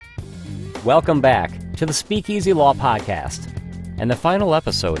Welcome back to the Speakeasy Law Podcast and the final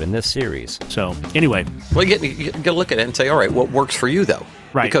episode in this series. So anyway. Well, you got to look at it and say, all right, what works for you, though?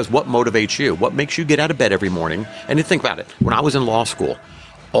 Right. Because what motivates you? What makes you get out of bed every morning? And you think about it. When I was in law school,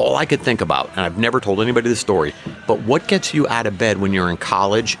 all I could think about, and I've never told anybody this story, but what gets you out of bed when you're in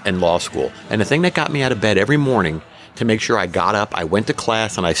college and law school? And the thing that got me out of bed every morning to make sure I got up, I went to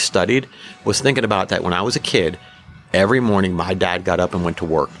class, and I studied, was thinking about that when I was a kid. Every morning, my dad got up and went to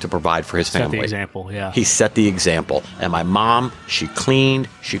work to provide for his family. Set the example, yeah. He set the example. And my mom, she cleaned,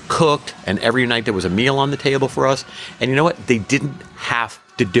 she cooked, and every night there was a meal on the table for us. And you know what? They didn't have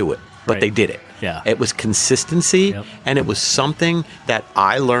to do it, but they did it. Yeah. It was consistency, Yep. and it was something that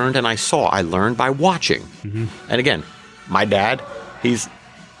I learned and I saw. I learned by watching. Mm-hmm. And again, my dad, he's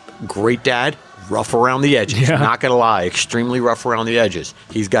a great dad. Rough around the edges, not going to lie, extremely rough around the edges.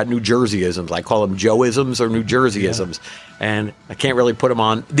 He's got New Jerseyisms. I call them Joeisms or New Jerseyisms. And I can't really put them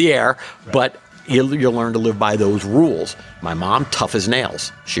on the air, but you'll learn to live by those rules. My mom, tough as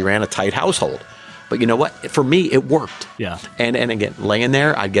nails. She ran a tight household. But you know what? For me, it worked. Yeah. And again, laying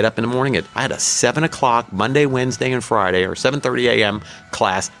there, I'd get up in the morning. I had a 7 o'clock Monday, Wednesday, and Friday, or 7:30 a.m.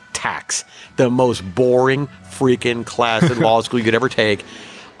 class, tax. The most boring freaking class in law school you could ever take.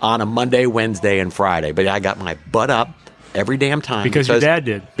 On a Monday, Wednesday, and Friday. But I got my butt up every damn time. Because your dad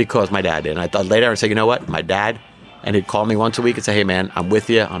did. Because my dad did. And I thought later I'd say, you know what? My dad, and he'd call me once a week and say, hey, man, I'm with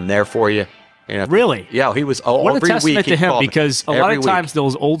you. I'm there for you. You know, Really? Yeah, he was What a every testament week to he'd him, call me. because a lot Every of week. times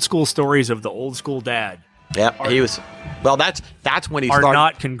those old school stories of the old school dad Yeah, he was. Well, that's when he are started.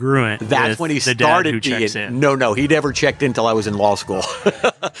 not congruent. That's with when he the dad started who checks being. in. No, he never checked in until I was in law school.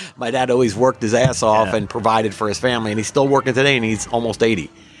 My dad always worked his ass off Yeah. and provided for his family, and he's still working today, and he's almost 80.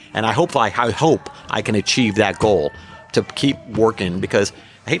 And I hope I can achieve that goal to keep working, because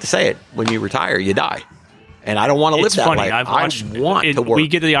I hate to say it, when you retire, you die. And I don't want to live It's that funny. life. I've watched, I want to work. We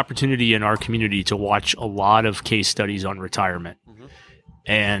get the opportunity in our community to watch a lot of case studies on retirement.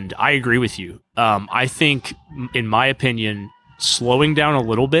 And I agree with you. I think, in my opinion, slowing down a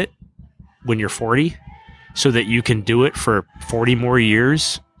little bit when you're 40 so that you can do it for 40 more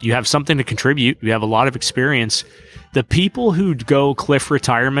years, you have something to contribute. You have a lot of experience. The people who go cliff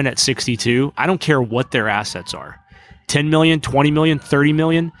retirement at 62, I don't care what their assets are, 10 million, 20 million, 30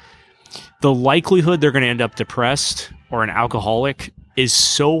 million, the likelihood they're going to end up depressed or an alcoholic is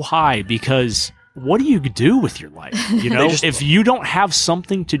so high, because what do you do with your life? You know, if you don't have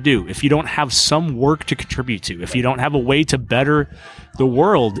something to do, if you don't have some work to contribute to, if you don't have a way to better the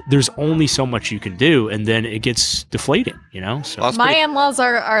world, there's only so much you can do, and then it gets deflating, you know? So My in-laws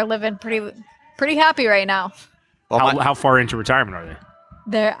are living pretty happy right now. Well, how far into retirement are they?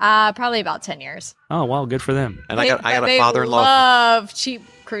 They're probably about 10 years. Oh, well, good for them. and I got a They father-in-law. love cheap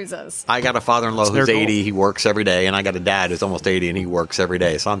cruises. I got a father-in-law their who's goal. 80. He works every day, and I got a dad who's almost 80, and he works every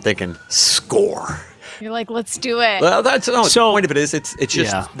day. So I'm thinking, score. You're like, let's do it. Well, that's the point of it is it's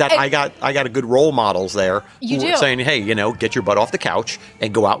just Yeah. that I got a good role models there You who do. are saying, hey, you know, get your butt off the couch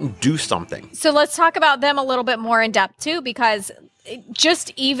and go out and do something. So let's talk about them a little bit more in depth too, because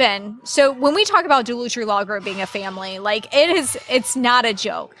so when we talk about Duluth Law Group being a family, like it's not a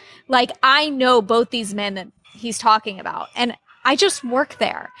joke. Like, I know both these men that he's talking about, and I just work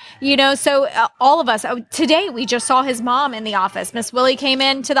there, you know? So all of us, today we just saw his mom in the office. Miss Willie came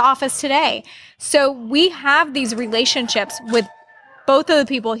into the office today. So we have these relationships with both of the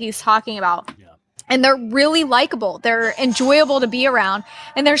people he's talking about. Yeah. And they're really likable. They're enjoyable to be around.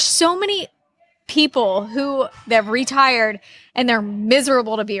 And there's so many people who they've retired and they're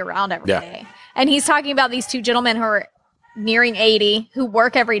miserable to be around every day. And he's talking about these two gentlemen who are nearing 80, who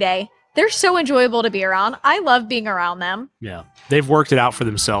work every day. They're so enjoyable to be around. I love being around them. Yeah. They've worked it out for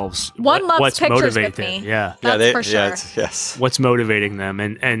themselves. One loves what's pictures motivating with me. them. Yeah. That's for sure. Yes. What's motivating them,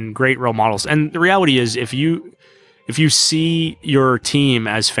 and great role models. And the reality is, if you see your team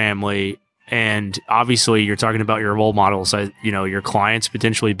as family, and obviously you're talking about your role models, your clients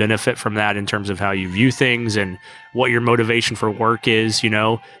potentially benefit from that in terms of how you view things and what your motivation for work is. You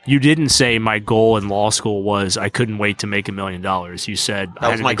know, you didn't say my goal in law school was I couldn't wait to make $1 million. You said That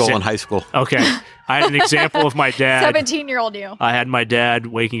was my goal in high school. Okay. I had an example of my dad. 17-year-old you. I had my dad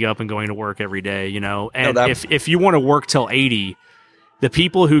waking up and going to work every day, you know, and that- if you want to work till 80, the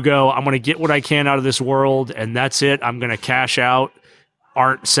people who go, I'm going to get what I can out of this world and that's it, I'm going to cash out,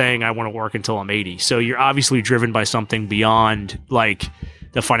 aren't saying I want to work until I'm 80. So you're obviously driven by something beyond like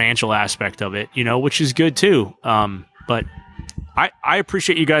the financial aspect of it, you know, which is good too. But I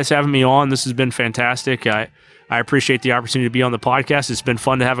appreciate you guys having me on. This has been fantastic. I appreciate the opportunity to be on the podcast. It's been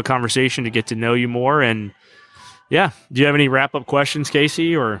fun to have a conversation, to get to know you more. And yeah, do you have any wrap-up questions,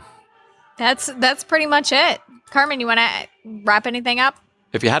 Casey? Or That's pretty much it. Carmen, you want to wrap anything up?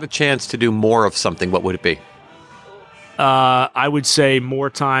 If you had a chance to do more of something, what would it be? I would say more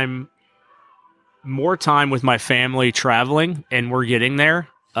time with my family traveling, and we're getting there.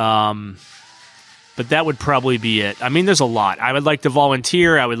 But that would probably be it. I mean, there's a lot. I would like to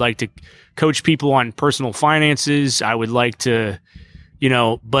volunteer. I would like to coach people on personal finances. I would like to,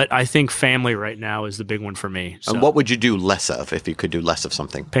 but I think family right now is the big one for me. So. And what would you do less of if you could do less of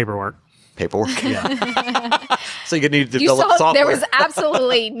something? Paperwork. Yeah. So you need to develop software. There was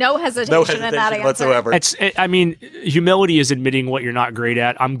absolutely no hesitation in that answer. whatsoever. Humility is admitting what you're not great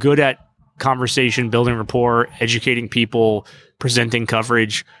at. I'm good at conversation, building rapport, educating people, presenting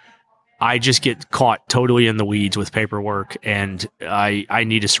coverage. I just get caught totally in the weeds with paperwork, and I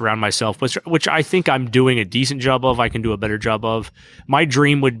need to surround myself with, which I think I'm doing a decent job of. I can do a better job of. My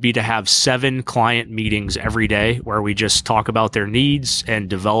dream would be to have 7 client meetings every day where we just talk about their needs and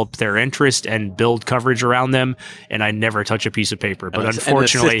develop their interest and build coverage around them. And I never touch a piece of paper. But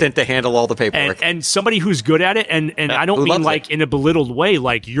unfortunately, an assistant to handle all the paperwork and somebody who's good at it. And I don't mean like in a belittled way.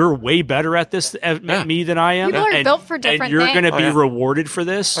 Like, you're way better at this at me than I am. People are built for different and you're things. going to be rewarded for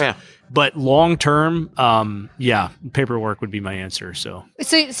this. Oh, yeah. But long term, paperwork would be my answer. So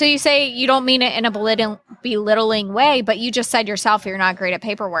you say you don't mean it in a belittling way, but you just said yourself you're not great at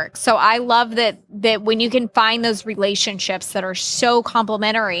paperwork. So I love that when you can find those relationships that are so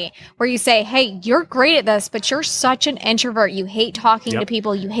complementary, where you say, hey, you're great at this, but you're such an introvert. You hate talking to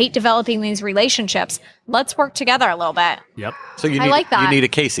people. You hate developing these relationships. Let's work together a little bit. Yep. So you like that. You need a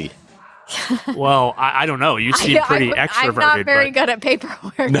Casey. Well, I don't know. You seem pretty extroverted. I'm not very good at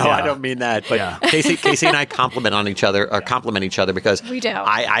paperwork. No, I don't mean that. But Casey and I compliment each other because we do.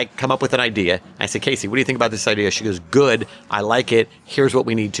 I come up with an idea. I say, Casey, what do you think about this idea? She goes, good. I like it. Here's what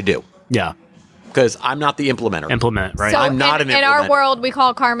we need to do. Yeah. Because I'm not the implementer. Implement, right? So I'm not an implementer. In our world, we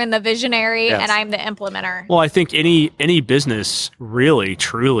call Carmen the visionary, Yes. and I'm the implementer. Well, I think any business really,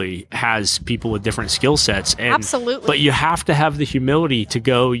 truly has people with different skill sets. And, Absolutely. But you have to have the humility to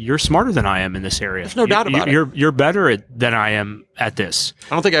go, you're smarter than I am in this area. There's no doubt about it. You're better than I am at this.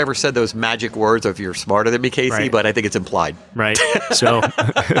 I don't think I ever said those magic words of you're smarter than me, Casey, Right. but I think it's implied. Right. So,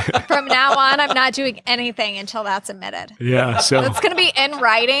 From now on, I'm not doing anything until that's admitted. yeah. So It's going to be in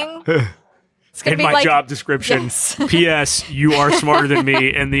writing. It's going in to be my like job description, Yes. P.S., you are smarter than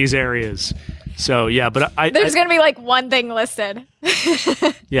me in these areas. So, yeah, but There's going to be like one thing listed.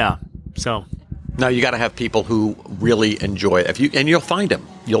 yeah. So, No, you got to have people who really enjoy it. And you'll find them.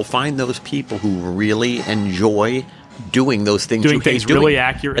 You'll find those people who really enjoy doing those things. doing you hate things doing, really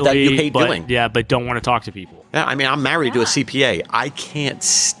accurately, that you hate but, doing. yeah, but don't want to talk to people. Yeah, I mean, I'm married to a CPA. I can't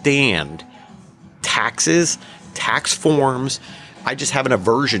stand taxes, tax forms. I just have an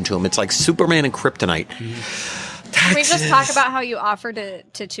aversion to them. It's like Superman and Kryptonite. Can we just talk about how you offered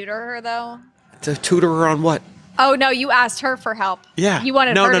to tutor her, though? To tutor her on what? Oh, no, you asked her for help. Yeah. You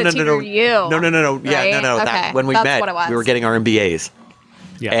wanted her to tutor you. No. Yeah, right? no. Okay. When we That's met, what it was. we were getting our MBAs.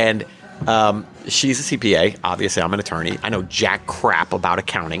 Yeah. And she's a CPA. Obviously, I'm an attorney. I know jack crap about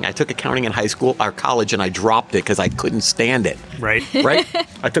accounting. I took accounting in high school or college, and I dropped it because I couldn't stand it. Right. Right?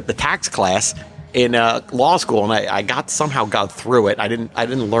 I took the tax class in law school, and I somehow got through it. I didn't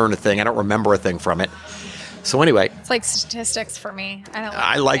learn a thing. I don't remember a thing from it. So anyway, It's like statistics for me.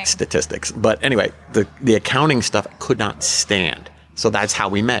 I like statistics, but anyway, the accounting stuff I could not stand. So that's how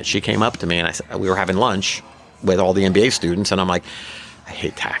we met. She came up to me, and I said we were having lunch with all the MBA students, and I'm like, I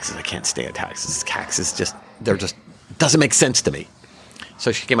hate taxes. I can't stand taxes. Taxes doesn't make sense to me.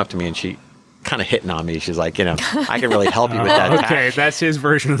 So she came up to me and she kind of hitting on me. She's like, I can really help you with that. Okay, that's his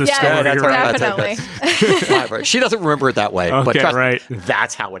version of the Yeah, story. that's right? right. Definitely. She doesn't remember it that way, but Okay, trust me, right.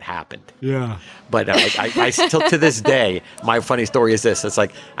 that's how it happened. Yeah. But I still, to this day, my funny story is this. It's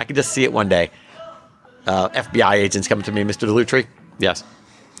like, I can just see it one day. FBI agents come to me, Mr. Dellutri? Yes.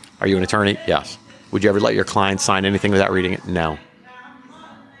 Are you an attorney? Yes. Would you ever let your client sign anything without reading it? No.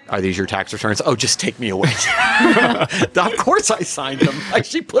 Are these your tax returns? Oh, just take me away. Of course I signed them.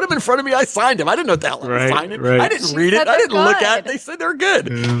 She put them in front of me. I signed them. I didn't know what the hell I was signing. Right. I didn't She read said it. I they're didn't look at it. good. They said they're good.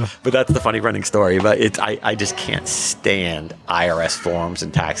 Yeah. But that's the funny running story. But I just can't stand IRS forms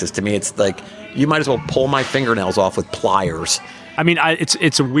and taxes. To me, it's like you might as well pull my fingernails off with pliers. I mean,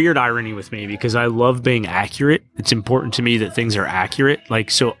 it's a weird irony with me because I love being accurate. It's important to me that things are accurate.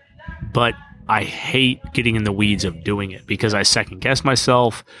 But I hate getting in the weeds of doing it because I second guess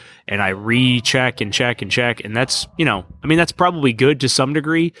myself and I recheck and check and check. And that's, that's probably good to some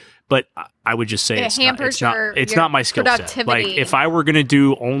degree, but I would just say It hampers your not my skill set. productivity. Like if I were going to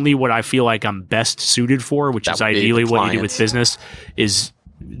do only what I feel like I'm best suited for, which That is would be ideally the what you do with clients. business, is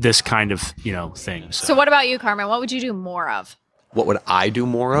this kind of, thing. So what about you, Carmen? What would you do more of? What would I do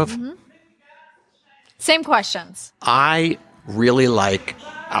more of? Same questions. I really like,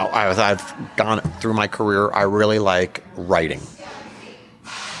 I've gone through my career, I really like writing.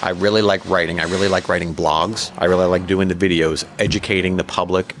 I really like writing. I really like writing blogs. I really like doing the videos, educating the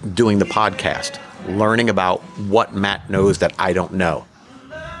public, doing the podcast, learning about what Matt knows that I don't know.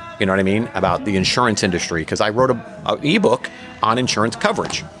 You know what I mean? About the insurance industry, because I wrote an ebook on insurance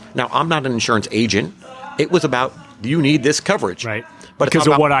coverage. Now, I'm not an insurance agent. It was about, do you need this coverage? Right. But Because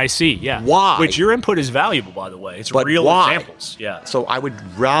of what I see, yeah. Why? Which your input is valuable, by the way. It's But real why? examples. Yeah. So I would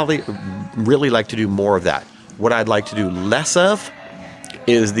really like to do more of that. What I'd like to do less of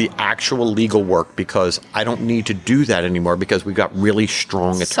is the actual legal work, because I don't need to do that anymore, because we've got really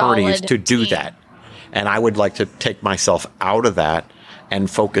strong attorneys Solid to do team. that. And I would like to take myself out of that and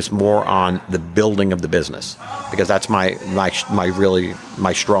focus more on the building of the business, because that's my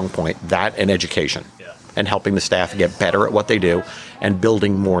strong point, that and education. Yeah. And helping the staff get better at what they do and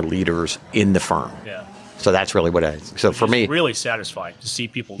building more leaders in the firm. Yeah. So that's really what so for It's me, really satisfying to see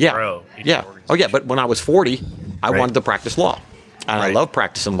people yeah, grow. In yeah. your organization. Oh yeah, but when I was 40, I Right. wanted to practice law. And I Right. love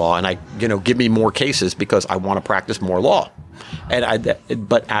practicing law, and give me more cases because I want to practice more law.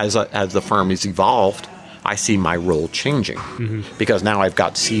 But as the firm has evolved, I see my role changing, because now I've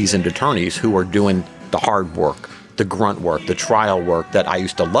got seasoned attorneys who are doing the hard work, the grunt work, the trial work that I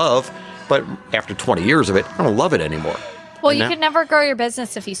used to love, but after 20 years of it, I don't love it anymore. Well, And you now- can never grow your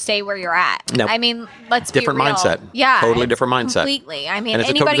business if you stay where you're at. No. I mean, let's Different be real. mindset. Yeah, Totally it's different mindset. Completely. I mean, and it's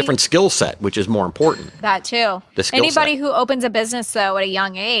a anybody totally different skill set, which is more important. that too. The skill Anybody set. who opens a business though at a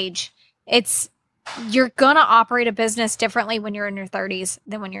young age, you're gonna operate a business differently when you're in your 30s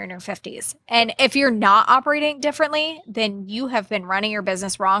than when you're in your 50s. And if you're not operating differently, then you have been running your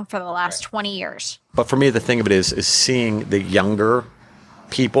business wrong for the last 20 years. But for me, the thing of it is seeing the younger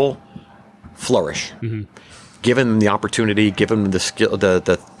people flourish. Give them the opportunity, give them the skill,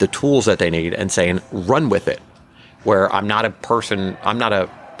 the tools that they need, and saying, run with it. Where I'm not a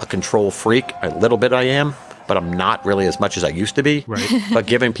control freak. A little bit I am, but I'm not really as much as I used to be. Right. But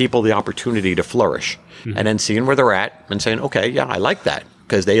giving people the opportunity to flourish, and then seeing where they're at and saying, okay, yeah, I like that,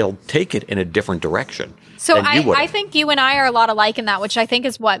 because they'll take it in a different direction. So than you would. I think you and I are a lot alike in that, which I think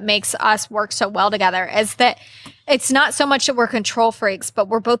is what makes us work so well together, is that it's not so much that we're control freaks, but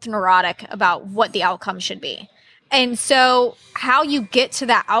we're both neurotic about what the outcome should be. And so how you get to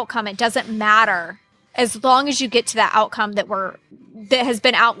that outcome, it doesn't matter as long as you get to that outcome that has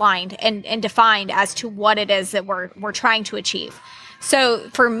been outlined and defined as to what it is that we're trying to achieve. So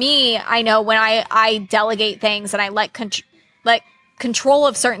for me, I know when I delegate things and I let control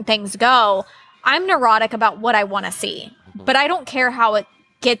of certain things go, I'm neurotic about what I want to see, but I don't care how it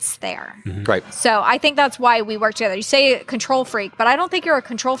gets there. Right. So I think that's why we work together. You say control freak, but I don't think you're a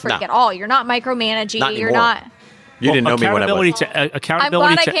control freak No. at all. You're not micromanaging. Not You're anymore. not. You didn't know me when I was. I'm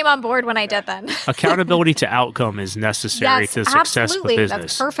Accountability glad I to came on board when I did then. accountability to outcome is necessary Yes, to the success of a absolutely. business.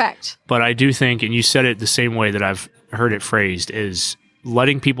 That's perfect. But I do think, and you said it the same way that I've heard it phrased, is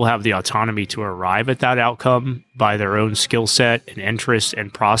letting people have the autonomy to arrive at that outcome by their own skill set and interest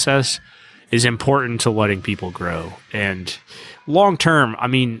and process is important to letting people grow. And long term, I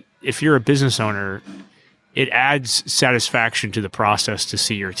mean, if you're a business owner, it adds satisfaction to the process to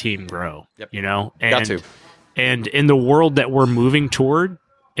see your team grow. Yep. You know, Got to. And in the world that we're moving toward,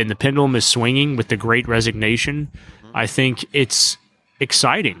 and the pendulum is swinging with the Great Resignation, I think it's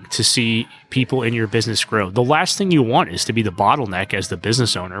exciting to see people in your business grow. The last thing you want is to be the bottleneck as the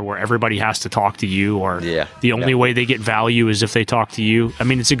business owner, where everybody has to talk to you, or the only way they get value is if they talk to you. I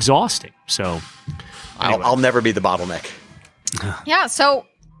mean, it's exhausting. So anyway. I'll never be the bottleneck. Yeah. So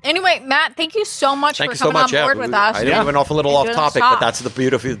anyway, Matt, thank you so much Thank for you so coming much. on board with us. I didn't went off a little You're off doing topic, this but talk.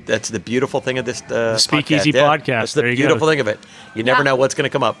 that's the beautiful thing of this Speakeasy podcast. podcast. That's the There you go. beautiful thing of it. You never Yeah. know what's going to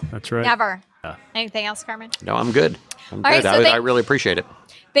come up. That's right. Never. Anything else, Carmen? No, I'm good. I'm All right, good. so I really appreciate it.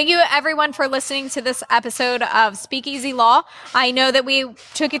 Thank you, everyone, for listening to this episode of Speakeasy Law. I know that we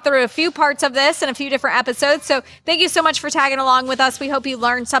took you through a few parts of this and a few different episodes, so thank you so much for tagging along with us. We hope you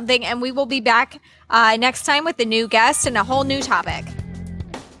learned something, and we will be back next time with a new guest and a whole new topic.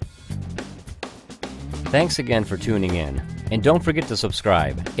 Thanks again for tuning in, and don't forget to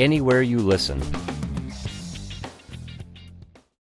subscribe anywhere you listen.